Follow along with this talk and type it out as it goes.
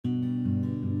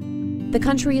The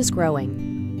country is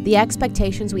growing. The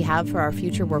expectations we have for our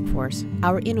future workforce,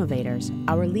 our innovators,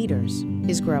 our leaders,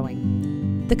 is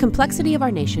growing. The complexity of our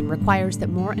nation requires that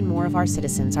more and more of our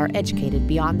citizens are educated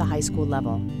beyond the high school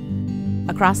level.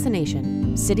 Across the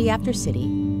nation, city after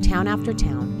city, town after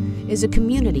town, is a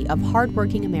community of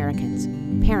hardworking Americans,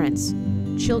 parents,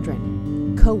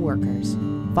 children, co-workers,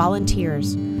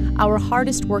 volunteers, our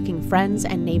hardest working friends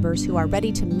and neighbors who are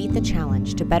ready to meet the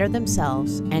challenge to better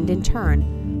themselves and, in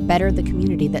turn, better the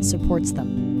community that supports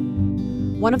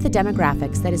them. One of the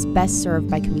demographics that is best served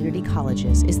by community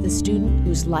colleges is the student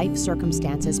whose life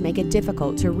circumstances make it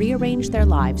difficult to rearrange their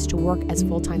lives to work as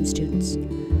full-time students.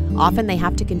 Often they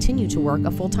have to continue to work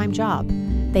a full-time job.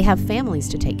 They have families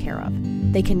to take care of.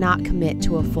 They cannot commit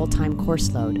to a full-time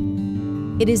course load.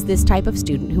 It is this type of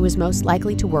student who is most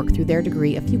likely to work through their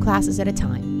degree a few classes at a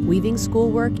time, weaving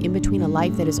schoolwork in between a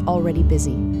life that is already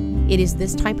busy. It is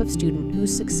this type of student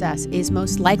whose success is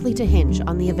most likely to hinge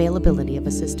on the availability of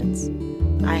assistance.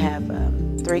 I have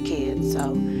 3 kids,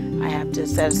 so I have to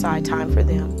set aside time for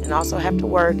them and also have to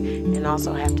work and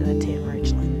also have to attend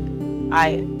Richland.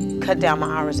 I cut down my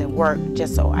hours at work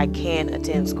just so I can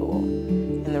attend school.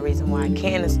 And the reason why I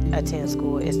can attend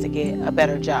school is to get a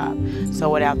better job. So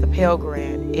without the Pell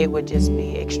Grant, it would just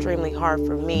be extremely hard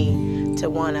for me to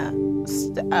want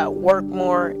to work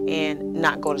more and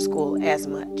not go to school as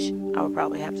much. I would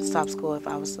probably have to stop school if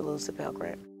I was to lose the Pell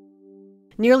Grant.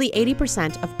 Nearly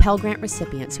 80% of Pell Grant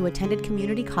recipients who attended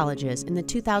community colleges in the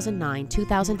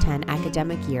 2009-2010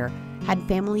 academic year had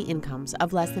family incomes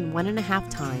of less than 1.5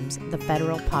 times the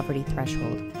federal poverty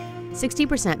threshold.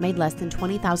 60% made less than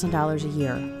 $20,000 a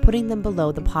year, putting them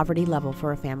below the poverty level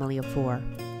for a family of 4.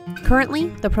 Currently,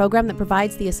 the program that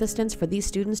provides the assistance for these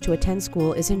students to attend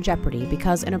school is in jeopardy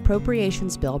because an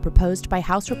appropriations bill proposed by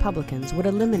House Republicans would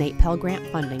eliminate Pell Grant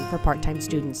funding for part-time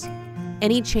students.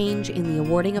 Any change in the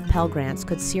awarding of Pell Grants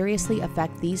could seriously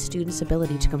affect these students'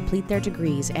 ability to complete their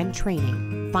degrees and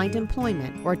training, find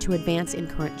employment, or to advance in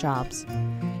current jobs.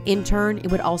 In turn, it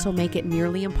would also make it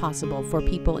nearly impossible for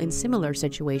people in similar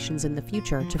situations in the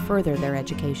future to further their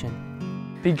education.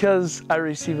 Because I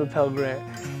receive a Pell Grant,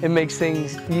 it makes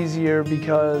things easier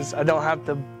because I don't have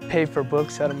to pay for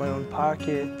books out of my own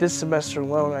pocket. This semester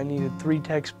alone, I needed 3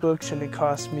 textbooks and it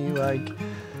cost me like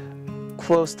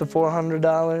close to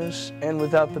 $400, and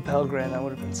without the Pell Grant, I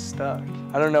would have been stuck.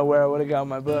 I don't know where I would have got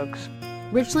my books.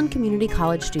 Richland Community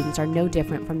College students are no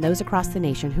different from those across the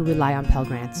nation who rely on Pell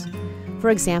Grants.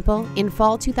 For example, in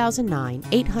fall 2009,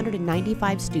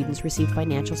 895 students received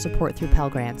financial support through Pell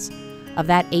Grants. Of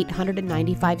that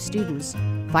 895 students,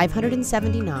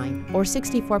 579, or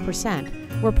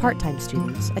 64%, were part-time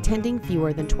students, attending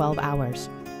fewer than 12 hours.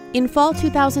 In fall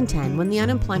 2010, when the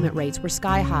unemployment rates were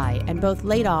sky high and both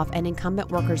laid-off and incumbent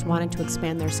workers wanted to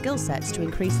expand their skill sets to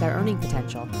increase their earning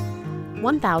potential,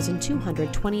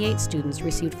 1,228 students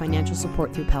received financial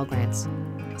support through Pell Grants.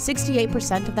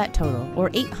 68% of that total, or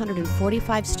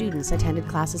 845 students, attended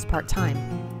classes part-time.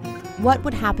 What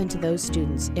would happen to those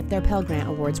students if their Pell Grant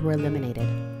awards were eliminated?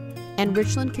 And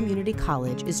Richland Community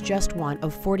College is just one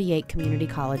of 48 community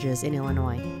colleges in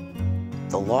Illinois.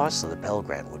 The loss of the Pell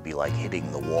Grant would be like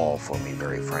hitting the wall for me,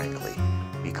 very frankly,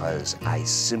 because I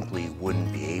simply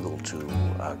wouldn't be able to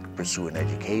pursue an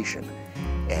education,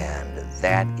 and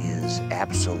that is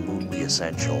absolutely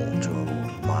essential to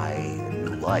my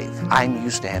new life. I'm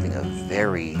used to having a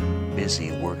very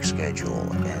busy work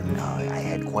schedule, and I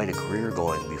had quite a career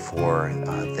going before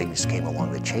things came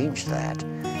along that changed that.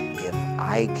 If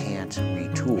I can't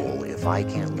retool, if I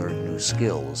can't learn new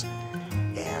skills,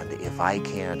 and if I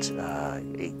can't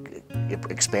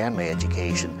expand my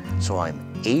education so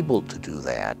I'm able to do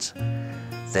that,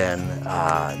 then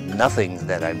nothing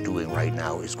that I'm doing right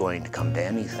now is going to come to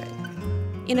anything.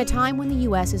 In a time when the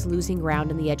U.S. is losing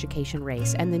ground in the education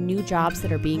race and the new jobs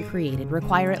that are being created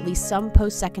require at least some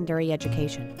post-secondary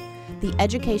education, the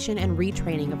education and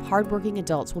retraining of hardworking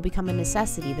adults will become a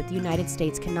necessity that the United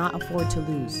States cannot afford to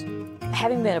lose.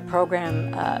 Having been a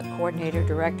program coordinator,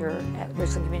 director at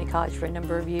Richland Community College for a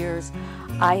number of years,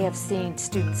 I have seen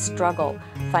students struggle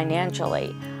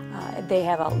financially. They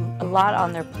have a lot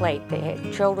on their plate. They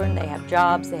have children, they have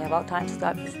jobs, they have all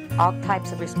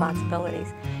types of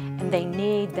responsibilities. And they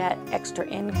need that extra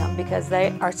income because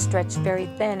they are stretched very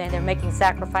thin and they're making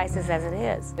sacrifices as it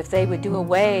is. If they would do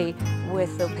away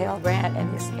with the Pell Grant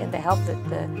and the help that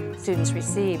the students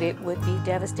receive, it would be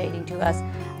devastating to us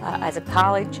as a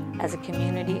college, as a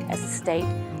community, as a state,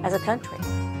 as a country.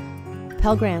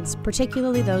 Pell Grants,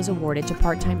 particularly those awarded to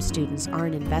part-time students, are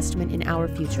an investment in our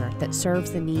future that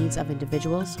serves the needs of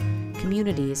individuals,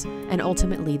 communities, and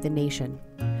ultimately the nation.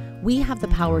 We have the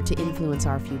power to influence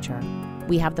our future.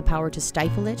 We have the power to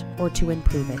stifle it or to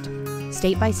improve it.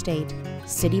 State by state,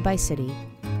 city by city,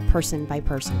 person by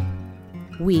person.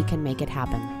 We can make it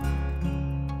happen.